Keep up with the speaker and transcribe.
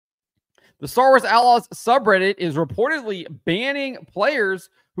The Star Wars Outlaws subreddit is reportedly banning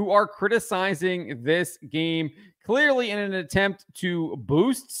players who are criticizing this game, clearly in an attempt to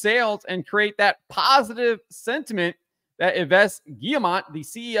boost sales and create that positive sentiment that Yves Guillemot, the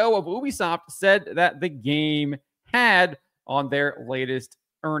CEO of Ubisoft, said that the game had on their latest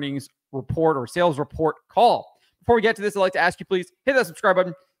earnings report or sales report call. Before we get to this, I'd like to ask you, please hit that subscribe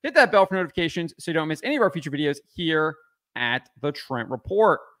button, hit that bell for notifications so you don't miss any of our future videos here at the Trent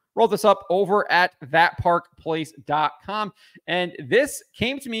Report. Roll this up over at thatparkplace.com. And this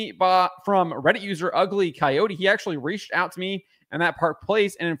came to me from Reddit user Ugly Coyote. He actually reached out to me and That Park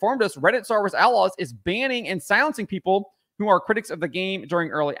Place and informed us Reddit Star Wars Outlaws is banning and silencing people who are critics of the game during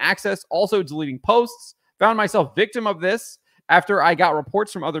early access, also deleting posts. Found myself victim of this after I got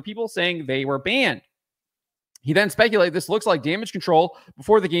reports from other people saying they were banned. He then speculated this looks like damage control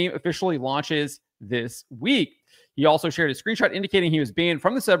before the game officially launches this week. He also shared a screenshot indicating he was banned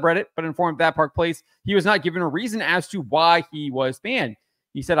from the subreddit, but informed That Park Place he was not given a reason as to why he was banned.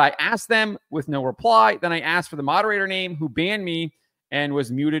 He said, I asked them with no reply. Then I asked for the moderator name who banned me and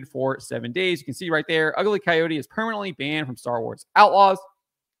was muted for 7 days. You can see right there, Ugly Coyote is permanently banned from Star Wars Outlaws.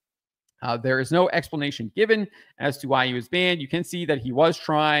 There is no explanation given as to why he was banned. You can see that he was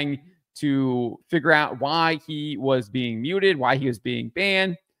trying to figure out why he was being muted, why he was being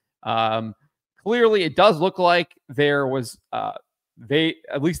banned. Clearly, it does look like there was, at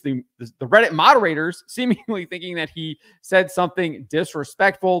least the Reddit moderators seemingly thinking that he said something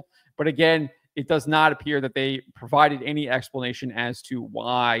disrespectful. But again, it does not appear that they provided any explanation as to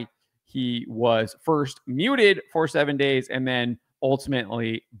why he was first muted for 7 days and then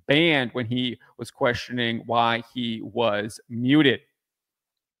ultimately banned when he was questioning why he was muted.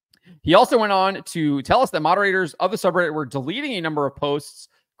 He also went on to tell us that moderators of the subreddit were deleting a number of posts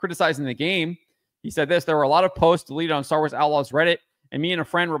criticizing the game. He said this, there were a lot of posts deleted on Star Wars Outlaws Reddit, and me and a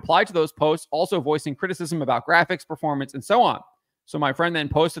friend replied to those posts, also voicing criticism about graphics, performance, and so on. So my friend then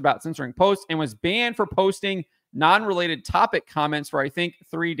posted about censoring posts and was banned for posting non-related topic comments for, I think,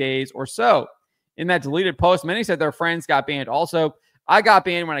 3 days or so. In that deleted post, many said their friends got banned also. I got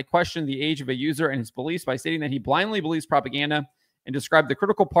banned when I questioned the age of a user and his beliefs by stating that he blindly believes propaganda and described the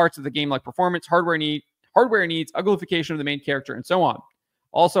critical parts of the game like performance, hardware needs, uglification of the main character, and so on.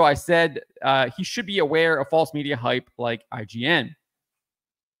 Also, I said he should be aware of false media hype like IGN.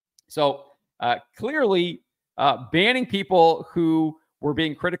 So clearly banning people who were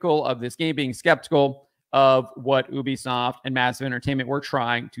being critical of this game, being skeptical of what Ubisoft and Massive Entertainment were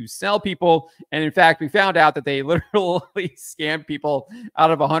trying to sell people. And in fact, we found out that they literally scammed people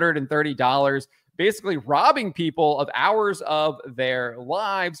out of $130, basically robbing people of hours of their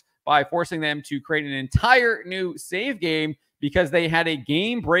lives by forcing them to create an entire new save game because they had a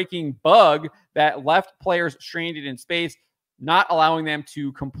game-breaking bug that left players stranded in space, not allowing them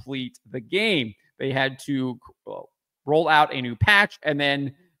to complete the game. They had to roll out a new patch, and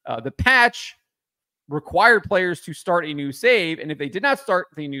then the patch required players to start a new save, and if they did not start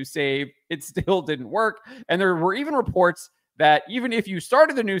the new save, it still didn't work. And there were even reports that even if you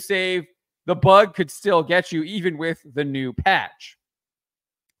started the new save, the bug could still get you even with the new patch,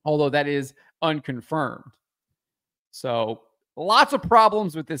 although that is unconfirmed. So lots of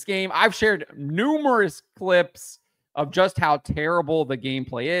problems with this game. I've shared numerous clips of just how terrible the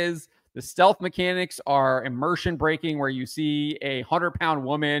gameplay is. The stealth mechanics are immersion breaking, where you see a 100-pound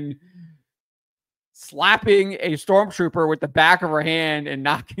woman slapping a stormtrooper with the back of her hand and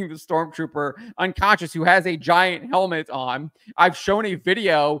knocking the stormtrooper unconscious who has a giant helmet on. I've shown a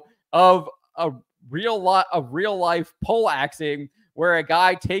video of a real life poleaxing where a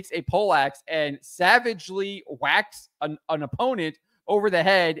guy takes a poleaxe and savagely whacks an opponent over the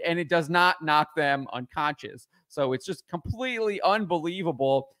head, and it does not knock them unconscious. So it's just completely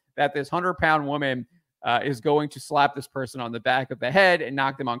unbelievable that this 100-pound woman is going to slap this person on the back of the head and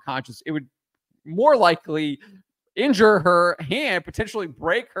knock them unconscious. It would more likely injure her hand, potentially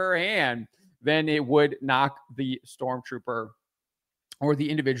break her hand, than it would knock the stormtrooper or the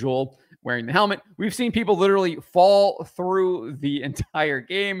individual wearing the helmet. We've seen people literally fall through the entire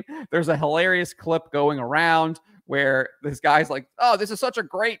game. There's a hilarious clip going around where this guy's like, oh, this is such a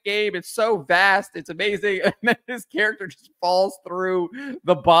great game. It's so vast. It's amazing. And then his character just falls through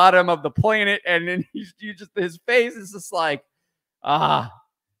the bottom of the planet. And then his face is just like,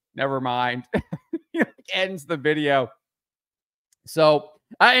 never mind. He ends the video. So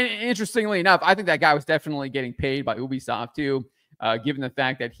interestingly enough, I think that guy was definitely getting paid by Ubisoft too. Given the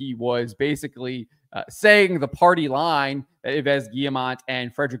fact that he was basically saying the party line that Yves Guillemot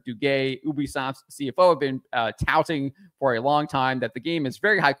and Frederic Duguay, Ubisoft's CFO, have been touting for a long time, that the game is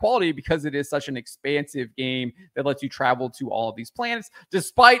very high quality because it is such an expansive game that lets you travel to all of these planets,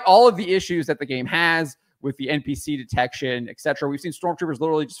 despite all of the issues that the game has with the NPC detection, etc. We've seen stormtroopers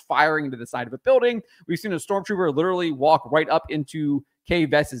literally just firing into the side of a building. We've seen a stormtrooper literally walk right up into Kay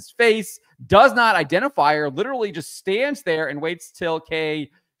Vess's face, does not identify her, literally just stands there and waits till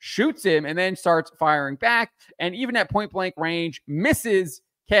Kay shoots him and then starts firing back. And even at point blank range, misses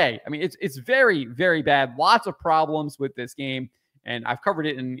Kay. I mean, it's very, very bad. Lots of problems with this game. And I've covered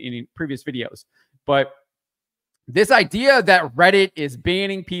it in previous videos. But this idea that Reddit is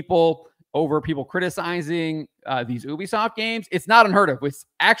banning people over people criticizing these Ubisoft games, it's not unheard of. It's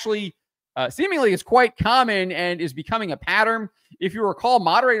actually seemingly is quite common and is becoming a pattern. If you recall,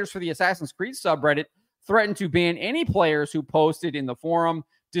 moderators for the Assassin's Creed subreddit threatened to ban any players who posted in the forum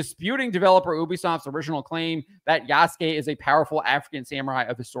disputing developer Ubisoft's original claim that Yasuke is a powerful African samurai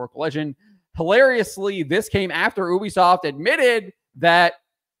of historical legend. Hilariously, this came after Ubisoft admitted that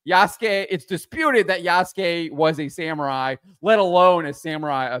it's disputed that Yasuke was a samurai, let alone a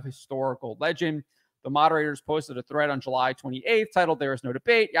samurai of historical legend. The moderators posted a thread on July 28th titled, "There is no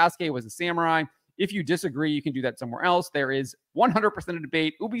debate. Yasuke was a samurai. If you disagree, you can do that somewhere else. There is 100% of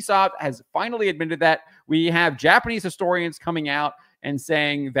debate." Ubisoft has finally admitted that. We have Japanese historians coming out and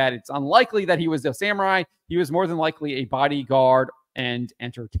saying that it's unlikely that he was a samurai. He was more than likely a bodyguard and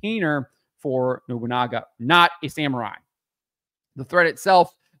entertainer for Nobunaga, not a samurai. The thread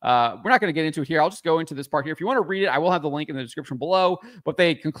itself, we're not going to get into it here. I'll just go into this part here. If you want to read it, I will have the link in the description below. But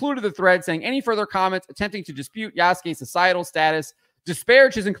they concluded the thread saying, any further comments attempting to dispute Yasuke's societal status,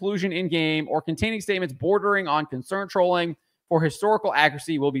 disparage his inclusion in-game, or containing statements bordering on concern trolling for historical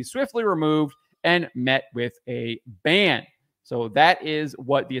accuracy will be swiftly removed and met with a ban. So that is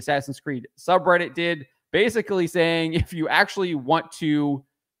what the Assassin's Creed subreddit did, basically saying if you actually want to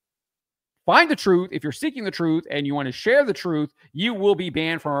find the truth, if you're seeking the truth and you want to share the truth, you will be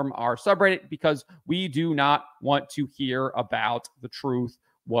banned from our subreddit because we do not want to hear about the truth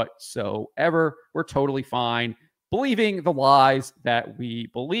whatsoever. We're totally fine believing the lies that we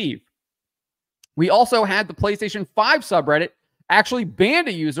believe. We also had the PlayStation 5 subreddit actually banned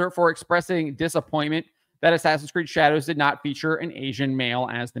a user for expressing disappointment that Assassin's Creed Shadows did not feature an Asian male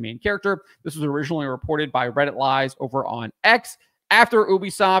as the main character. This was originally reported by Reddit Lies over on X after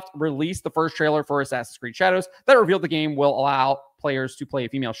Ubisoft released the first trailer for Assassin's Creed Shadows that revealed the game will allow players to play a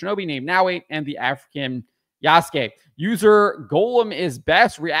female shinobi named Naue and the African Yasuke. User Golem is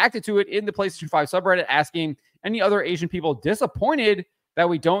Best reacted to it in the PlayStation 5 subreddit, asking any other Asian people disappointed that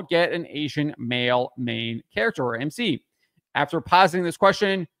we don't get an Asian male main character or MC. After positing this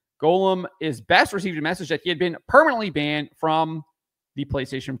question, Golem is Best received a message that he had been permanently banned from the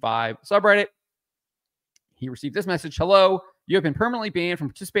PlayStation 5 subreddit. He received this message: "Hello, you have been permanently banned from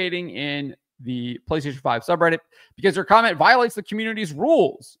participating in the PlayStation 5 subreddit because your comment violates the community's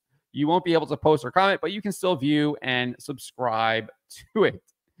rules. You won't be able to post or comment, but you can still view and subscribe to it."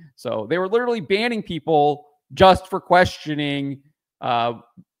 So they were literally banning people just for questioning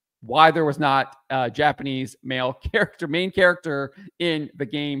why there was not a Japanese main character in the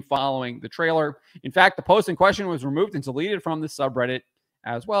game following the trailer. In fact, the post in question was removed and deleted from the subreddit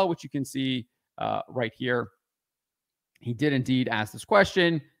as well, which you can see right here. He did indeed ask this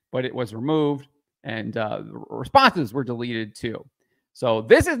question, but it was removed, and the responses were deleted too. So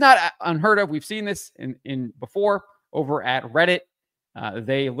this is not unheard of. We've seen this in before over at Reddit.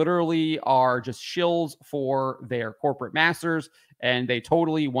 They literally are just shills for their corporate masters, and they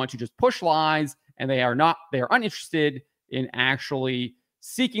totally want to just push lies, and they are uninterested in actually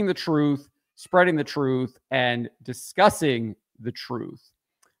seeking the truth, spreading the truth, and discussing the truth.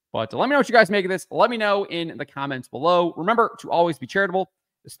 But let me know what you guys make of this. Let me know in the comments below. Remember to always be charitable,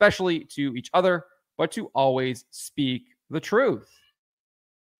 especially to each other, but to always speak the truth.